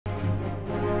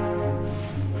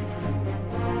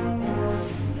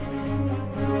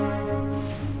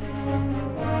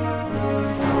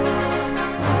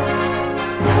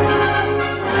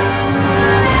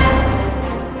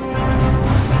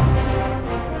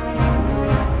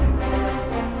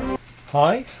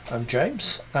Hi, I'm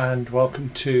James and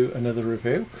welcome to another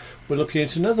review. We're looking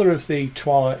at another of the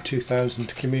Twilight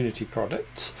 2000 community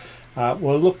products.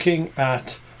 We're looking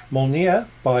at Molniya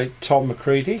by Tom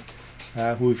Macredy,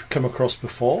 who we've come across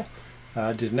before.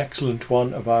 Did an excellent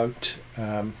one about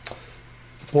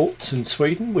bolts in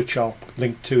Sweden, which I'll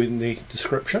link to in the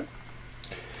description.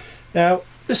 Now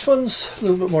this one's a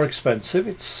little bit more expensive.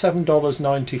 It's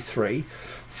 $7.93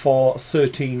 for a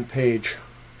 13-page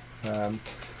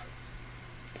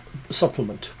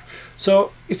supplement,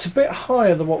 so it's a bit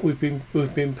higher than what we've been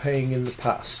paying in the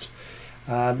past.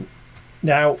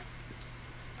 Now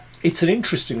it's an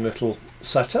interesting little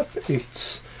setup.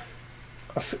 It's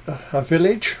a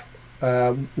village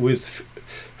with a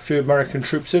few American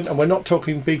troops in, and we're not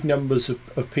talking big numbers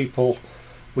of people.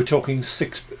 We're talking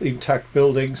 6 intact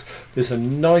buildings. There's a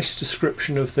nice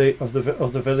description of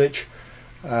the village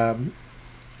and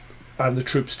the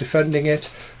troops defending it.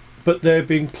 But they're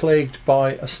being plagued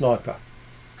by a sniper.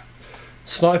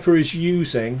 Sniper is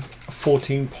using a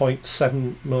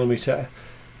 14.7mm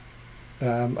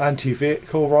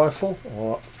anti-vehicle rifle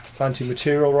or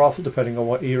anti-material rifle, depending on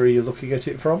what era you're looking at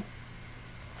it from.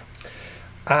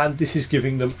 And this is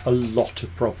giving them a lot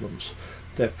of problems.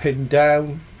 They're pinned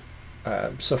down,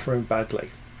 suffering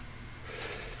badly.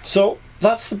 So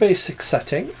that's the basic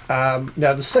setting. Now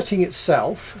the setting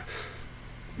itself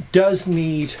does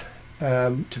need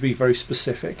to be very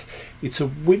specific. It's a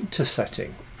winter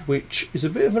setting, which is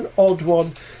a bit of an odd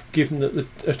one given that the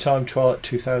time Twilight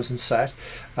 2000 set.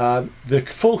 The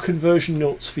full conversion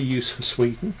notes for use for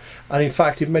Sweden, and in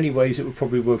fact in many ways it would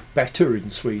probably work better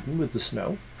in Sweden with the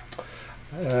snow.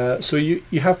 So you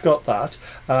have got that.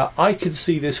 I can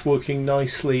see this working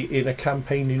nicely in a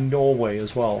campaign in Norway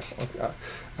as well.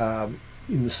 In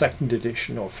the second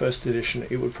edition or first edition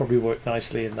it would probably work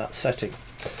nicely in that setting.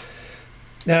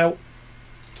 Now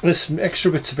there's some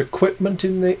extra bits of equipment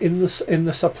in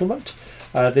the supplement.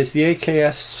 There's the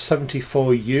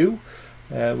AKS-74U,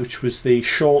 which was the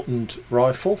shortened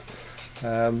rifle,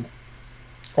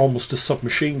 almost a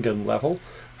submachine gun level.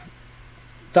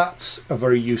 That's a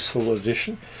very useful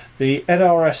addition. The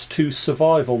NRS-2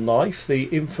 survival knife, the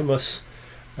infamous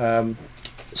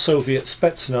Soviet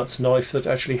Spetsnaz knife that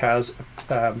actually has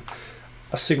a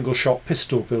single shot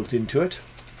pistol built into it.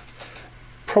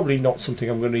 Probably not something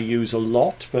I'm going to use a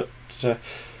lot, but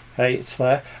hey, it's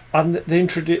there. And they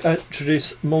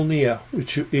introduce Molniya,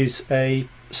 which is a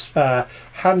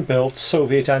hand-built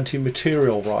Soviet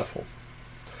anti-material rifle.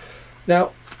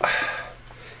 Now,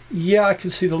 yeah, I can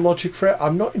see the logic for it.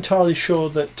 I'm not entirely sure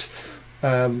that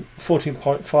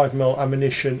 14.5mm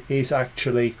ammunition is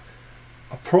actually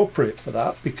appropriate for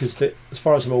that, because as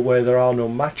far as I'm aware there are no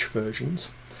match versions.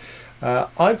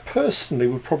 I personally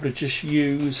would probably just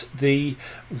use the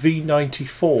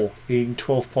V94 in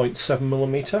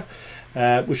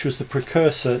 12.7mm, which was the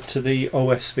precursor to the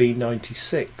OSV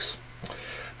 96.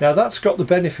 Now that's got the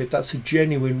benefit, that's a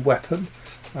genuine weapon.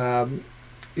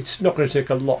 It's not going to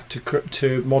take a lot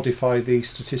to modify the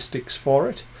statistics for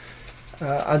it.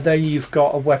 And then you've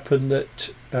got a weapon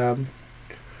that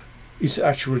is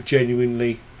actually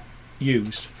genuinely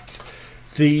used.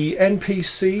 The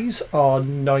NPCs are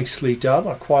nicely done.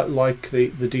 I quite like the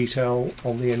detail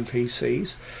on the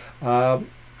NPCs.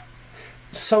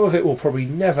 Some of it will probably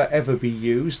never ever be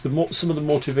used. Some of the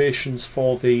motivations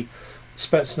for the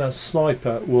Spetsnaz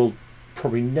sniper will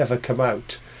probably never come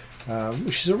out,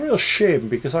 which is a real shame,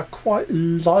 because I quite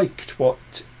liked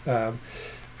what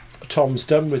Tom's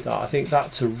done with that. I think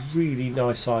that's a really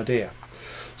nice idea.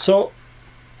 So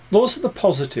those are the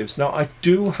positives. Now I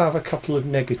do have a couple of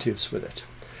negatives with it,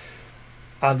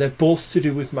 and they're both to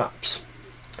do with maps.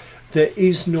 There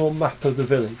is no map of the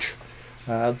village.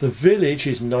 The village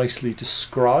is nicely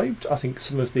described. I think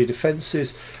some of the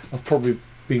defences have probably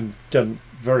been done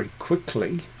very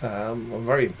quickly. I'm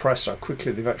very impressed how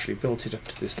quickly they've actually built it up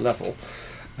to this level.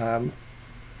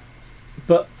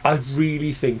 But I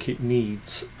really think it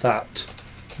needs that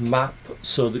map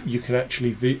so that you can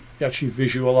actually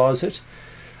visualise it.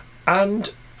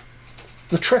 And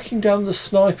the trekking down the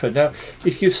sniper, now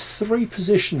it gives 3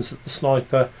 positions that the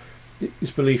sniper is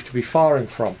believed to be firing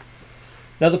from.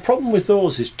 Now the problem with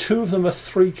those is 2 of them are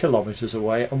 3 kilometres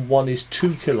away and 1 is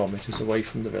 2 kilometres away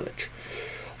from the village.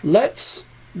 Let's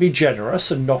be generous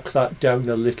and knock that down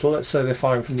a little. Let's say they're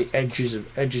firing from the edges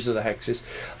of the hexes.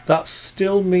 That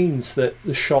still means that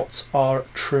the shots are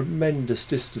tremendous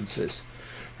distances.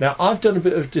 Now I've done a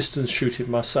bit of distance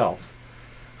shooting myself,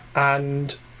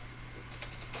 and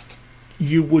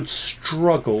you would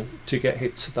struggle to get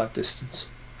hits at that distance.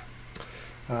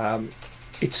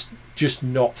 It's just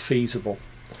not feasible.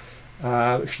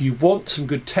 If you want some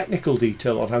good technical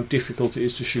detail on how difficult it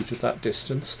is to shoot at that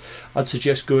distance, I'd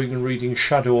suggest going and reading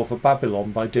Shadow over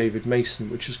Babylon by David Mason,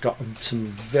 which has got some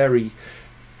very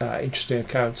interesting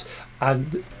accounts,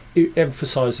 and it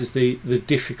emphasises the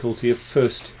difficulty of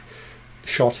first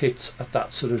shot hits at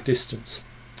that sort of distance.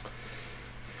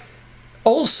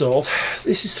 Also,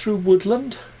 this is through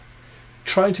woodland.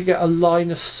 Trying to get a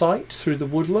line of sight through the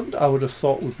woodland, I would have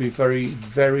thought would be very,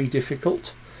 very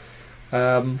difficult.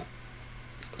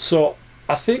 So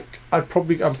I think I'm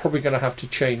probably going to have to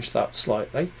change that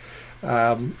slightly,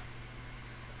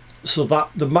 so that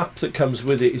the map that comes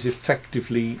with it is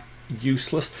effectively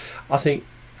useless. I think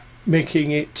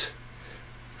making it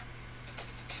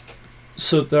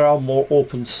so there are more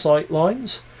open sight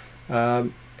lines,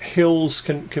 hills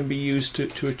can be used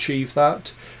to achieve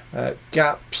that,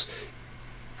 gaps.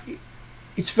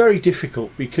 It's very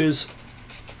difficult because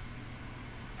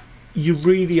you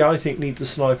really, I think, need the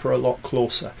sniper a lot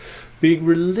closer. Being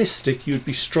realistic, you'd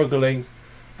be struggling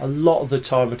a lot of the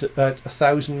time at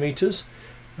 1,000 meters.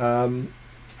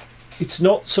 It's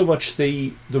not so much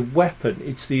the weapon;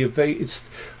 it's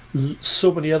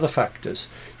so many other factors.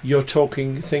 You're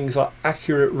talking things like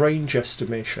accurate range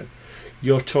estimation.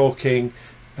 You're talking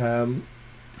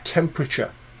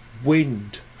temperature,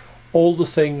 wind, all the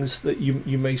things that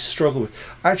you may struggle with.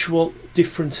 Actual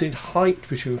difference in height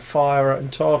between fire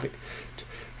and target.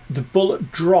 The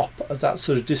bullet drop at that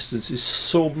sort of distance is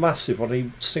so massive on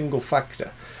a single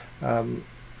factor. I'm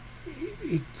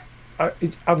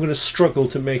going to struggle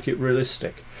to make it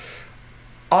realistic.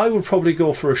 I would probably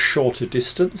go for a shorter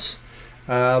distance.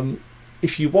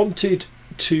 If you wanted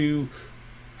to,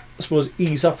 I suppose,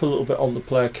 ease up a little bit on the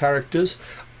player characters,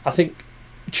 I think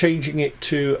changing it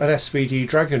to an SVD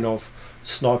Dragunov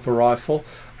sniper rifle,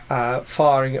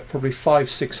 firing at probably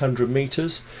 500-600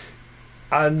 meters,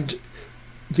 and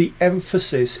the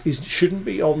emphasis shouldn't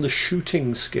be on the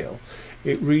shooting skill.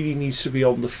 It really needs to be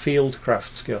on the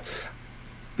fieldcraft skill.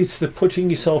 It's the putting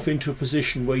yourself into a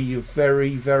position where you're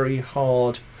very, very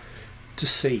hard to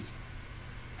see.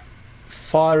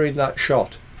 Firing that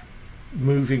shot,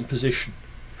 moving position,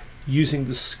 using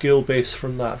the skill base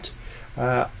from that.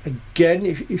 Again,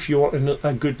 if you want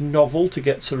a good novel to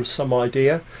get sort of some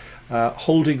idea,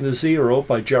 Holding the Zero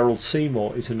by Gerald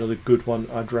Seymour is another good one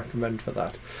I'd recommend for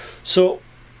that. So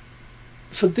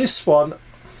for this one,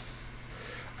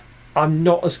 I'm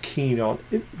not as keen on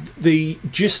it. The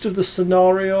gist of the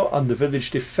scenario and the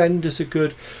village defenders are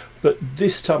good, but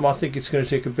this time I think it's going to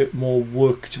take a bit more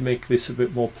work to make this a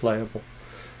bit more playable.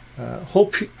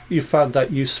 Hope you found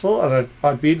that useful, and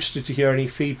I'd be interested to hear any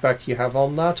feedback you have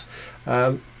on that.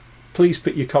 Please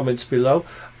put your comments below,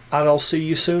 and I'll see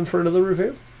you soon for another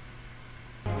review.